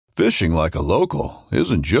Fishing like a local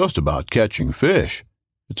isn't just about catching fish.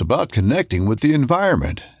 It's about connecting with the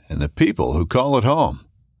environment and the people who call it home.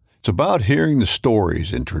 It's about hearing the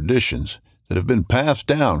stories and traditions that have been passed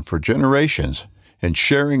down for generations and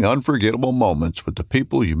sharing unforgettable moments with the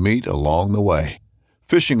people you meet along the way.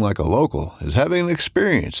 Fishing like a local is having an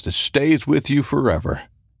experience that stays with you forever.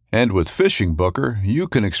 And with Fishing Booker, you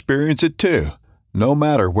can experience it too, no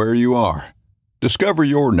matter where you are. Discover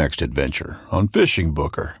your next adventure on Fishing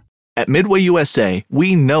Booker. At Midway USA,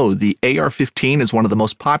 we know the AR-15 is one of the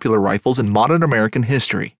most popular rifles in modern American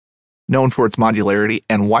history. Known for its modularity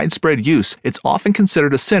and widespread use, it's often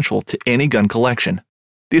considered essential to any gun collection.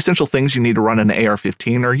 The essential things you need to run an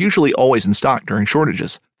AR-15 are usually always in stock during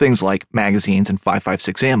shortages, things like magazines and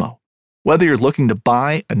 5.56 ammo. Whether you're looking to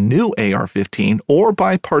buy a new AR-15 or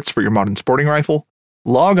buy parts for your modern sporting rifle,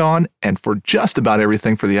 log on and for just about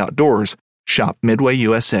everything for the outdoors, shop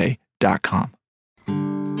MidwayUSA.com.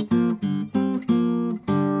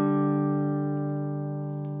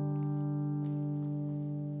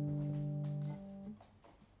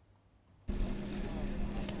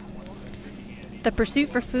 The pursuit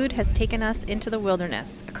for food has taken us into the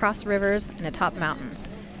wilderness, across rivers, and atop mountains.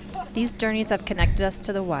 These journeys have connected us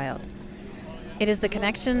to the wild. It is the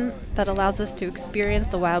connection that allows us to experience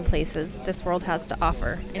the wild places this world has to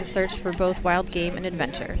offer in search for both wild game and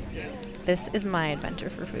adventure. This is my adventure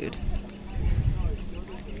for food.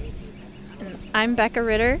 And I'm Becca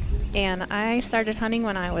Ritter, and I started hunting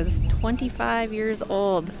when I was 25 years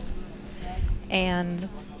old. And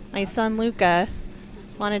my son Luca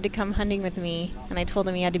wanted to come hunting with me, and I told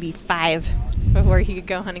him he had to be 5 before he could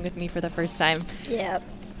go hunting with me for the first time. Yep.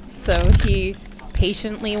 So he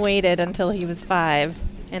patiently waited until he was 5,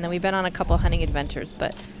 and then we've been on a couple hunting adventures,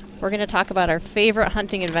 but we're going to talk about our favorite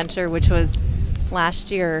hunting adventure, which was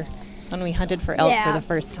last year when we hunted for elk for the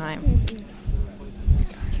first time.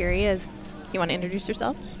 Mm-hmm. Here he is. You want to introduce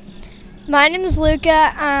yourself? My name is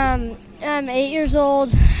Luca. I'm 8 years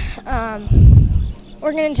old.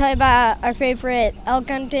 We're going to tell you about our favorite elk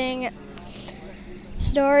hunting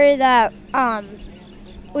story that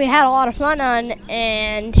we had a lot of fun on,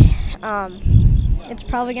 and it's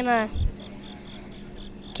probably going to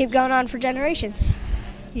keep going on for generations.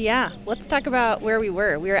 Yeah, let's talk about where we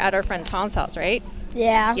were. We were at our friend Tom's house, right?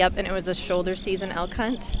 Yeah. Yep, and it was a shoulder season elk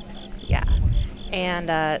hunt. Yeah.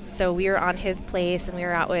 And so we were on his place, and we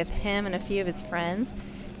were out with him and a few of his friends,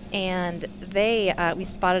 and we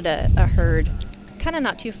spotted a herd kind of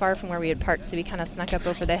not too far from where we had parked, so we kind of snuck up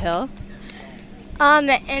over the hill. And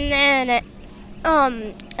then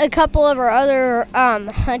a couple of our other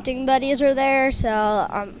hunting buddies were there,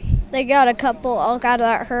 so they got a couple elk out of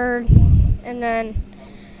that herd, and then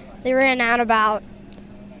they ran out about,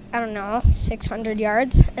 600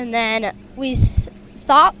 yards, and then we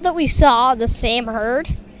thought that we saw the same herd,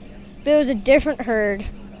 but it was a different herd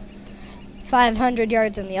 500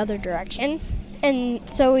 yards in the other direction. And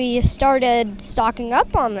so we started stocking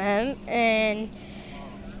up on them, and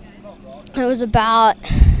it was about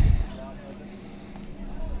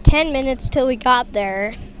 10 minutes till we got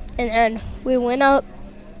there, and then we went up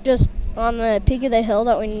just on the peak of the hill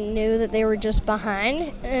that we knew that they were just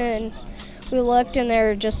behind, and we looked, and there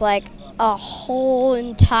were just like a whole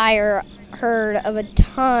entire herd of a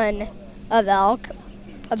ton of elk,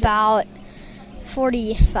 about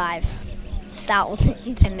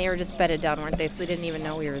 45,000. And they were just bedded down, weren't they? So they didn't even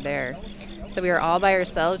know we were there. So we were all by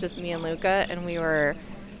ourselves, just me and Luca, and we were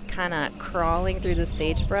kind of crawling through the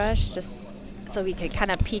sagebrush just so we could kind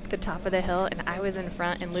of peek the top of the hill. And I was in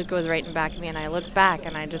front, and Luca was right in back of me, and I looked back,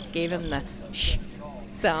 and I just gave him the shh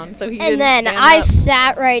sound. So he didn't then stand I up.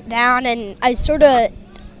 sat right down, and I sort of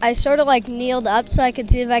like kneeled up so I could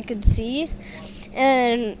see if I could see.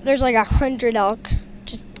 And there's like 100 elk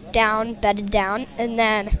just down, bedded down, and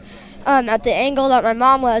then at the angle that my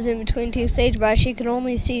mom was in between two sagebrush, she could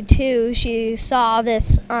only see 2. She saw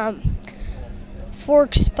this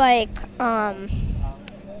fork spike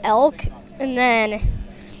elk, and then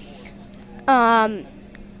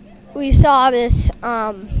we saw this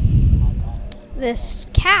this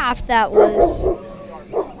calf that was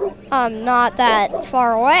not that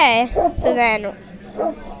far away. So then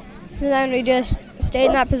we just stayed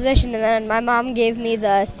in that position, and then my mom gave me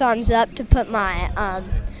the thumbs up to put my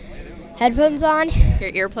headphones on.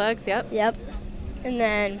 Your earplugs, yep. Yep. And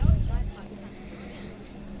then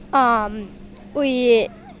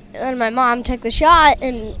and my mom took the shot,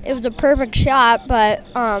 and it was a perfect shot, but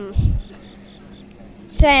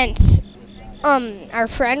since our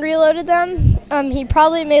friend reloaded them, he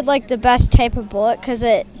probably made like the best type of bullet, because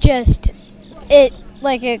it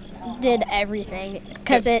did everything,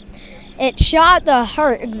 because it it shot the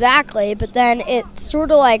heart exactly, but then it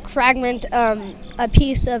sort of like fragmented a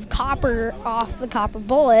piece of copper off the copper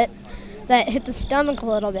bullet that hit the stomach a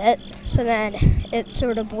little bit. So then it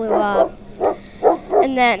sort of blew up.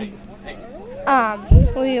 And then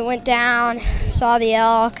we went down, saw the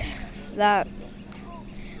elk that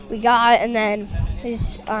we got, and then we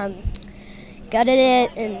just gutted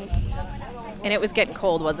it. And it was getting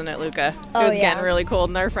cold, wasn't it, Luca? Oh, it was yeah. getting really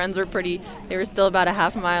cold, and our friends were they were still about a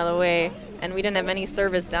half mile away, and we didn't have any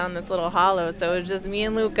service down this little hollow, so it was just me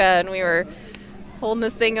and Luca, and we were holding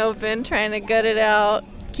this thing open, trying to gut it out,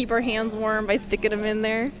 keep our hands warm by sticking them in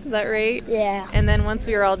there. Is that right? Yeah. And then once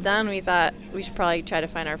we were all done, we thought we should probably try to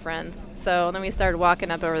find our friends. So then we started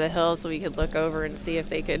walking up over the hill so we could look over and see if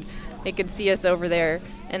they could see us over there.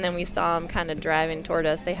 And then we saw them kind of driving toward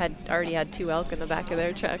us. They had already had 2 elk in the back of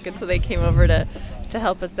their truck, and so they came over to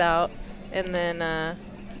help us out. And then,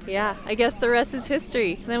 I guess the rest is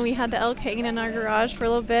history. Then we had the elk hanging in our garage for a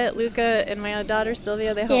little bit. Luca and my daughter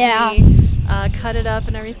Sylvia, they helped me cut it up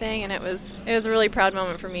and everything, and it was a really proud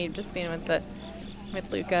moment for me just being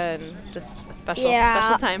with Luca, and just a special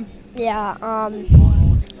time. Yeah.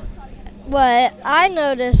 What I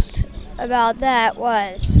noticed about that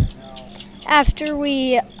was after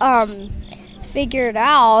we figured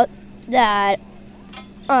out that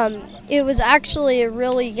it was actually a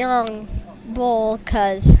really young bull,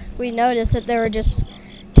 because we noticed that there were just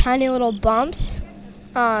tiny little bumps,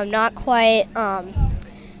 not quite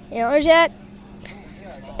antlers yet.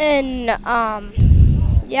 And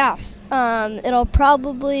it'll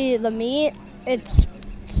probably, the meat, it's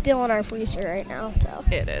still in our freezer right now, so.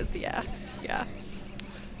 It is, yeah.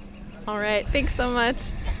 All right, thanks so much.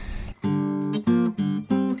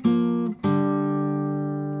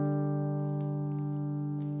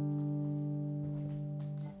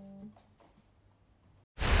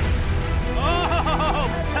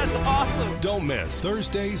 Don't miss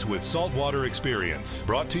Thursdays with Saltwater Experience,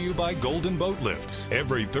 brought to you by Golden Boat Lifts,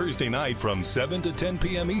 every Thursday night from 7 to 10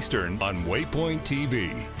 p.m. Eastern on Waypoint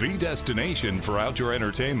TV, the destination for outdoor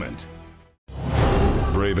entertainment.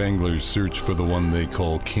 Brave anglers search for the one they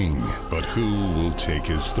call king, but who will take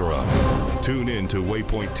his throne? Tune in to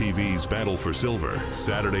Waypoint TV's Battle for Silver,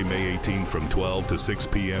 Saturday, May 18th from 12 to 6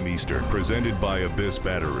 p.m. Eastern, presented by Abyss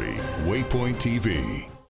Battery. Waypoint TV.